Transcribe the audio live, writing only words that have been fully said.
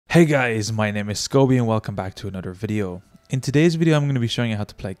Hey guys, my name is Scoby and welcome back to another video. In today's video, I'm going to be showing you how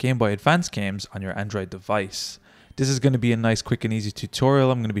to play Game Boy Advance games on your Android device. This is going to be a nice, quick and easy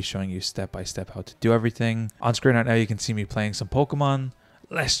tutorial. I'm going to be showing you step by step how to do everything. On screen right now, you can see me playing some Pokemon.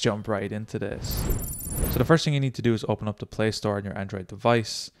 Let's jump right into this. So the first thing you need to do is open up the Play Store on your Android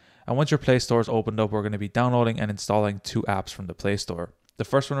device. And once your Play Store is opened up, we're going to be downloading and installing two apps from the Play Store. The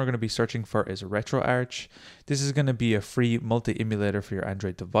first one we're going to be searching for is Retroarch. This is going to be a free multi-emulator for your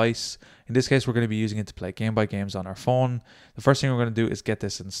Android device. In this case, we're going to be using it to play Game Boy games on our phone. The first thing we're going to do is get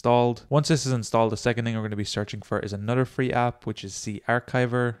this installed. Once this is installed, the second thing we're going to be searching for is another free app, which is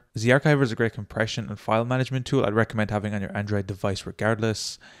ZArchiver. ZArchiver is a great compression and file management tool I'd recommend having on your Android device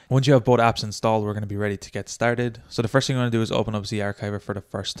regardless. Once you have both apps installed, we're going to be ready to get started. So the first thing we're going to do is open up ZArchiver for the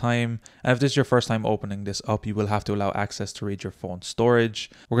first time. And if this is your first time opening this up, you will have to allow access to read your phone's storage.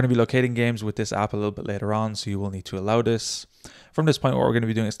 We're going to be locating games with this app a little bit later on, so you will need to allow this. From this point, what we're going to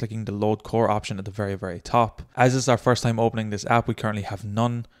be doing is clicking the load core option at the very top. As this is our first time opening this app, we currently have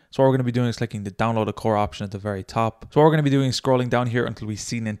none. So what we're going to be doing is clicking the download a core option at the very top. So what we're going to be doing is scrolling down here until we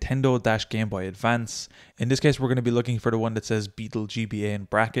see Nintendo-Game Boy Advance. In this case, we're going to be looking for the one that says Beetle GBA in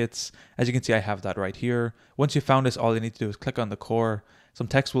brackets. As you can see, I have that right here. Once you found this, all you need to do is click on the core. Some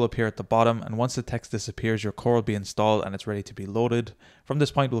text will appear at the bottom, and once the text disappears, your core will be installed and it's ready to be loaded. From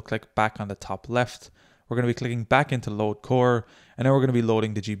this point, we'll click back on the top left. We're going to be clicking back into load core, and then we're going to be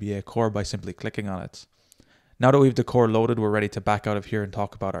loading the GBA core by simply clicking on it. Now that we have the core loaded, we're ready to back out of here and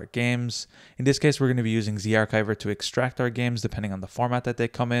talk about our games. In this case, we're going to be using ZArchiver to extract our games depending on the format that they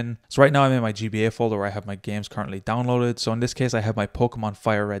come in. So right now I'm in my GBA folder where I have my games currently downloaded. So in this case, I have my Pokemon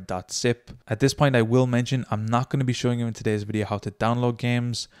FireRed.zip. At this point, I will mention I'm not going to be showing you in today's video how to download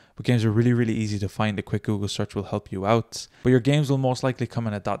games, but games are really easy to find. A quick Google search will help you out. But your games will most likely come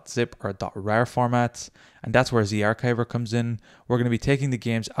in a .zip or a .rar format, and that's where ZArchiver comes in. We're going to be taking the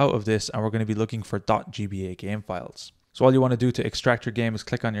games out of this and we're going to be looking for .gba game files. So all you want to do to extract your game is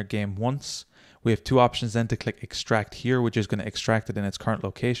click on your game once. We have two options then to click extract here, which is going to extract it in its current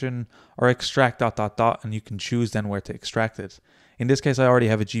location, or extract ... and you can choose then where to extract it. In this case, I already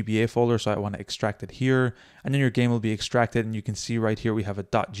have a GBA folder, so I want to extract it here, and then your game will be extracted, and you can see right here we have a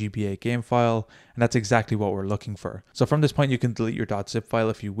 .gba game file, and that's exactly what we're looking for. So from this point, you can delete your .zip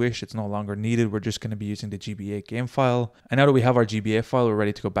file if you wish. It's no longer needed. We're just going to be using the GBA game file. And now that we have our GBA file, we're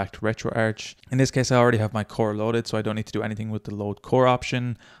ready to go back to Retroarch. In this case, I already have my core loaded, so I don't need to do anything with the load core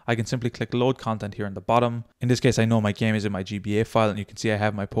option. I can simply click load content here in the bottom. In this case, I know my game is in my GBA file, and you can see I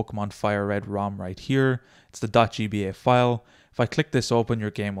have my Pokemon FireRed ROM right here. It's the .gba file. If I click this open, your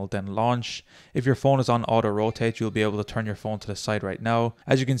game will then launch. If your phone is on auto rotate, you'll be able to turn your phone to the side right now.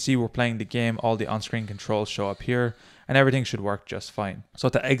 As you can see, we're playing the game. All the on-screen controls show up here, and everything should work just fine. So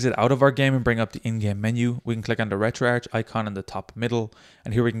to exit out of our game and bring up the in-game menu, we can click on the Retroarch icon in the top middle,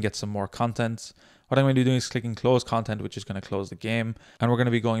 and here we can get some more content. What I'm going to be doing is clicking close content, which is going to close the game, and we're going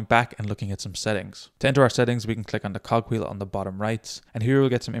to be going back and looking at some settings. To enter our settings, we can click on the cogwheel on the bottom right, and here we'll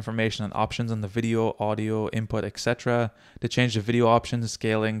get some information on options on the video, audio, input, etc. To change the video options,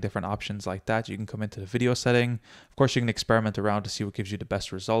 scaling, different options like that, you can come into the video setting. Of course, you can experiment around to see what gives you the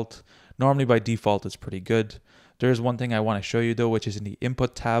best result. Normally by default, it's pretty good. There is one thing I want to show you though, which is in the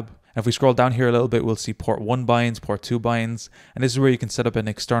input tab. And if we scroll down here a little bit, we'll see port 1 binds, port 2 binds, and this is where you can set up an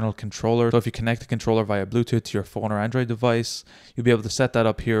external controller. So if you connect the controller via Bluetooth to your phone or Android device, you'll be able to set that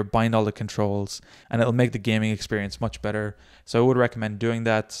up here, bind all the controls, and it'll make the gaming experience much better. So I would recommend doing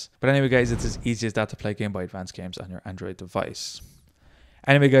that. But anyway guys, it's as easy as that to play Game Boy Advance games on your Android device.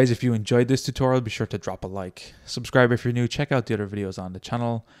 Anyway guys, if you enjoyed this tutorial, be sure to drop a like. Subscribe if you're new, check out the other videos on the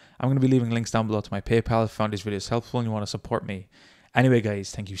channel. I'm going to be leaving links down below to my PayPal if you found these videos helpful and you want to support me. Anyway guys,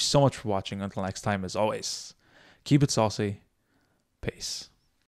 thank you so much for watching. Until next time, as always, keep it saucy. Peace.